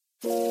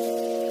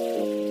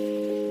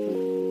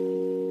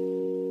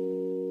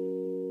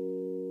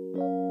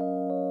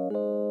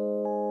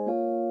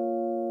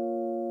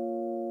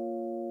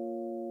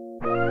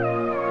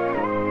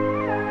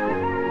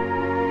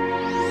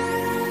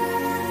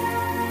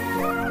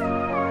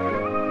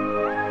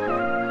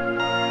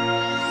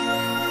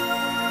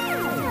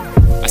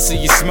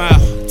see you smile,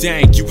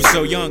 dang, you were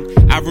so young.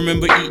 I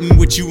remember eating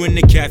with you in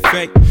the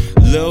cafe.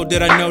 Little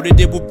did I know that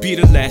it would be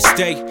the last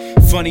day.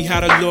 Funny how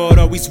the Lord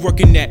always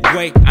working that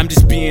way. I'm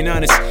just being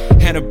honest,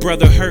 had a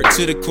brother hurt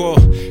to the core.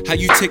 How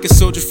you take a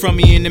soldier from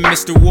me in the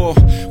midst of war?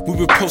 We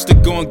were supposed to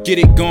go and get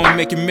it, go and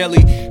make it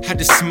melly. Had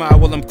to smile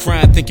while I'm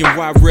crying, thinking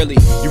why really?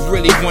 You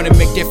really wanna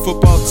make that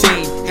football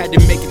team? Had to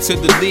make it to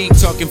the league,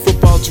 talking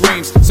football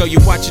dreams. So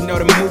you're watching all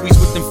the movies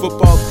with them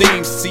football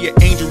themes. See an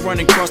angel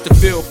running across the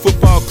field,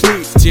 football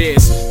cleats.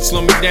 Cheers,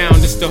 slow me down,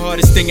 this the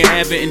hardest thing I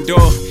ever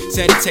endure. So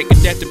I had to take a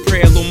death to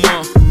pray a little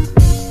more.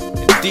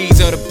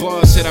 These are the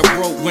bars that I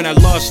wrote when I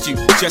lost you.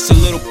 Just a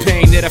little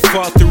pain that I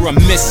fought through, I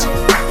miss you.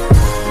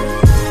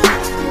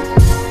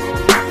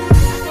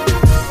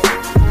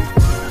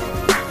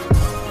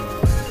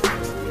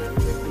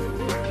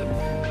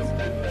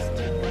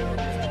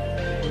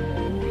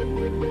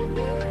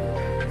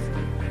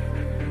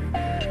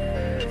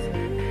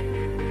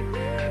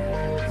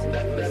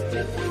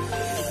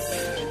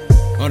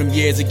 All them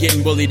years of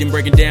getting bullied and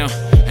breaking down,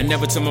 I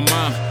never told my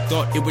mom,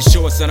 thought it would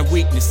show a sign of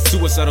weakness.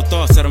 Suicidal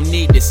thoughts, I don't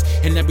need this.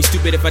 And I'd be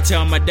stupid if I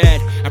tell my dad.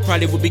 I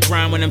probably would be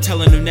crying when I'm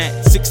telling him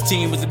that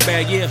 16 was a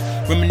bad year,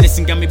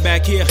 reminiscing got me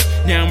back here.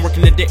 Now I'm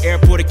working at the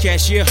airport, a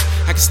cashier.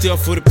 I can still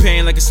feel the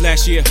pain like it's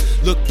last year.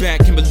 Look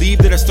back, can't believe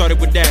that I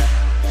started with that.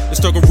 The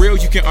struggle real,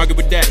 you can't argue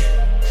with that.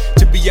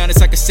 To be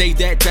honest, I could say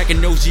that back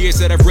in those years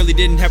that I really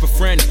didn't have a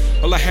friend.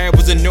 All I had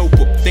was a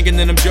notebook, thinking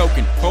that I'm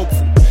joking,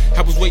 hopeful.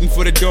 I was waiting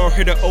for the door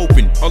here to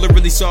open. All I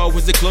really saw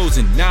was the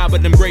closing. Nah,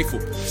 but I'm grateful.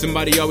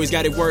 Somebody always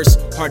got it worse.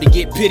 Hard to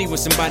get pity when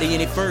somebody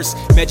in it first.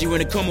 Imagine you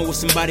in a coma with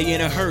somebody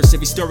in a hearse.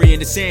 Every story in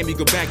the sand, we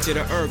go back to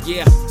the earth,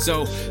 yeah.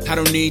 So, I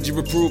don't need your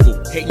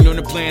approval. Hating on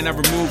the plan, I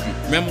remove you.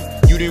 Remember?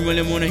 You didn't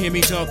really want to hear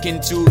me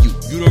talking to you.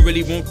 You don't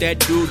really want that,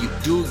 do you?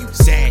 Do you?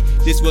 Sad.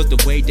 This was the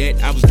way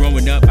that I was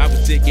growing up. I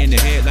was sick in the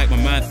head like my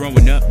mind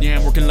throwing up. Now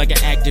I'm working like an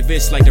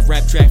activist. Like the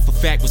rap track for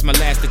fact was my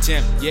last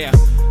attempt, yeah.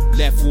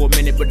 Left for a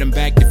minute, but I'm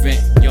back to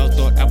vent. Y'all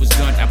thought I was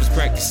done, I was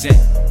practicing.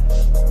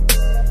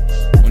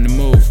 On the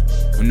move,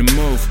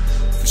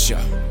 for sure.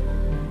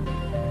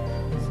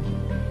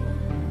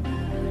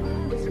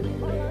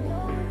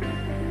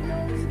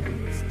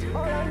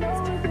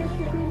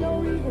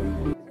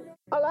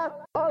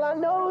 All I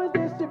know is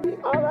this to be.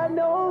 All I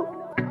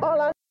know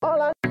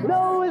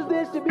is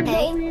this to be.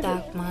 Hey,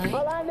 Doc Mike.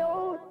 All I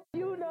know,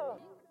 you know.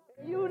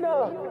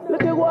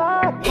 Look at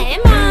what. Hey,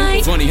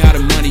 Mike. Funny how the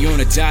money on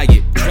a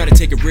diet. Try to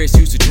take a risk,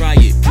 used to try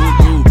it.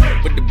 Woo,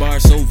 but the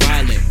bar's so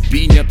violent.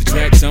 Beating up the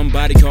track,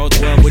 somebody called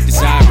 12 with the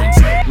sirens.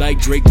 Like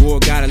Drake Boy,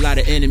 got a lot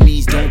of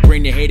enemies. Don't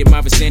bring the hate in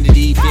my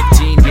vicinity.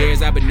 15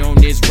 years I've been on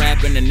this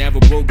rap and I never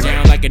broke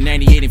down like a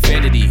 98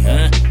 Infinity,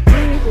 huh?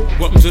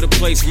 Welcome to the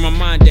place where my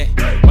mind at.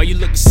 Why you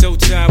looking so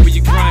tired where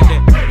you grind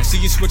at? I see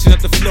you switching up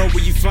the flow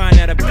where you find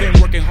that. I've been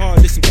working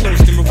hard, listen close,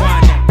 then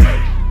rewind that.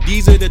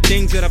 These are the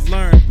things that I've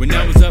learned when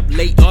I was up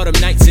late autumn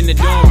nights in the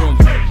dorm room.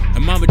 My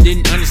mama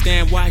didn't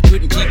understand why I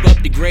couldn't keep up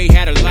the grade.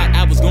 Had a lot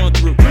I was going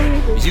through.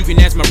 You can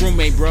ask my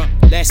roommate, bro.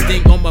 Last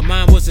thing on my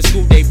mind was the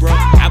school day, bro.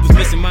 I was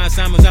missing my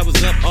assignments. I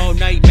was up all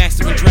night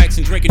mastering tracks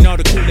and drinking all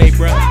the Kool-Aid,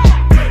 bro.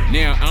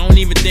 Now I don't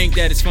even think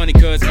that it's funny,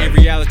 cause in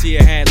reality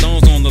I had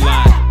loans on the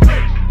line.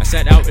 I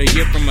sat out a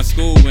year from my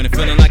school and I'm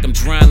feeling like I'm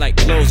drying like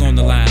clothes on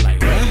the line.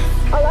 Like what?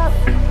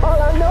 All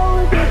I know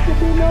is this to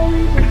be no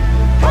reason.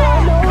 All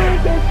I know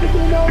is this to be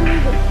no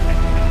reason.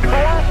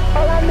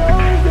 All I know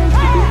is this to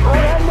be. All I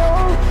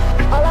know.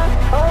 All I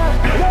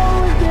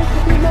know is this to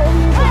be no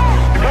reason.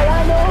 All I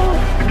know,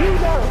 you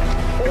know,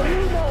 and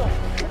you know.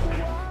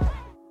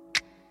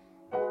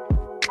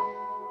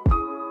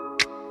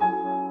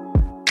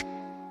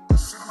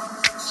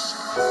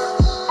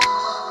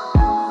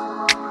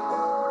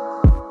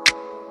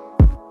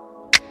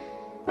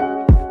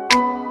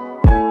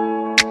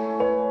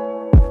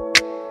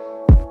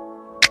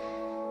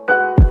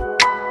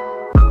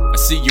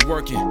 See you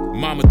working,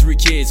 mama 3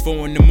 kids,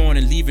 4 in the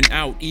morning, leaving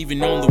out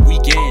even on the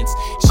weekends.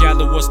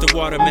 Shallow was the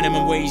water,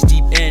 minimum wage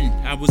deep in.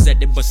 I was at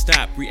the bus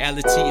stop,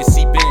 reality is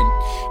seeping.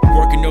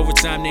 Working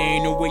overtime, there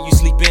ain't no way you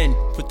sleep in.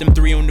 Put them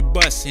 3 on the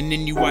bus and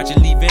then you watch it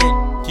leave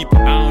in. Keep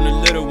an eye on the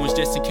little ones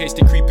just in case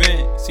they creep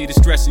in. See the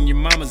stress in your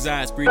mama's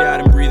eyes, breathe out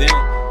and breathe in.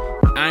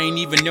 I ain't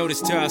even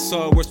noticed till I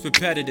saw it was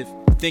repetitive.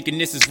 Thinking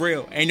this is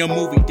real, ain't no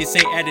movie, this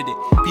ain't edited.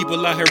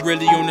 People out here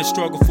really on the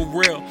struggle for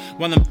real.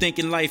 While I'm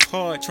thinking life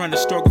hard, trying to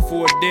struggle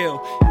for a deal.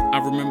 I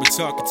remember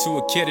talking to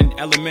a kid in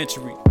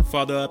elementary.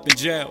 Father up in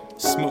jail,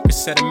 smoking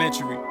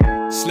sedimentary.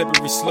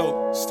 Slippery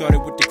slope, started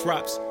with the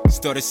crops.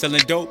 Started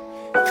selling dope,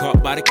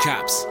 caught by the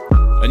cops.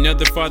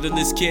 Another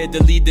fatherless kid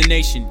to lead the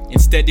nation.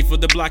 Instead for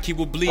the block he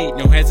will bleed,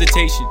 no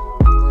hesitation.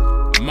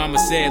 Mama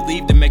said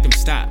leave to make him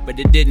stop, but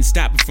it didn't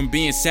stop him from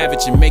being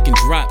savage and making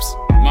drops.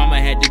 Mama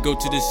had to go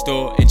to the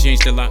store and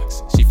change the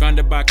locks. She found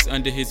a box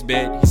under his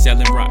bed, he's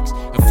selling rocks.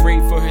 Afraid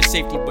for her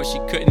safety, but she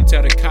couldn't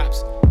tell the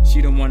cops.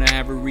 She don't wanna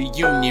have a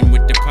reunion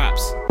with the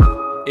pops.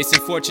 It's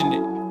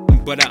unfortunate,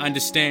 but I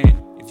understand.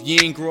 If you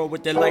ain't grow up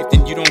with that life,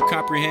 then you don't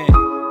comprehend.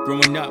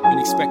 Growing up and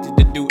expected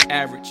to do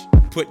average.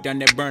 Put down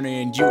that burner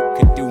and you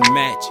could do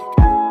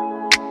magic.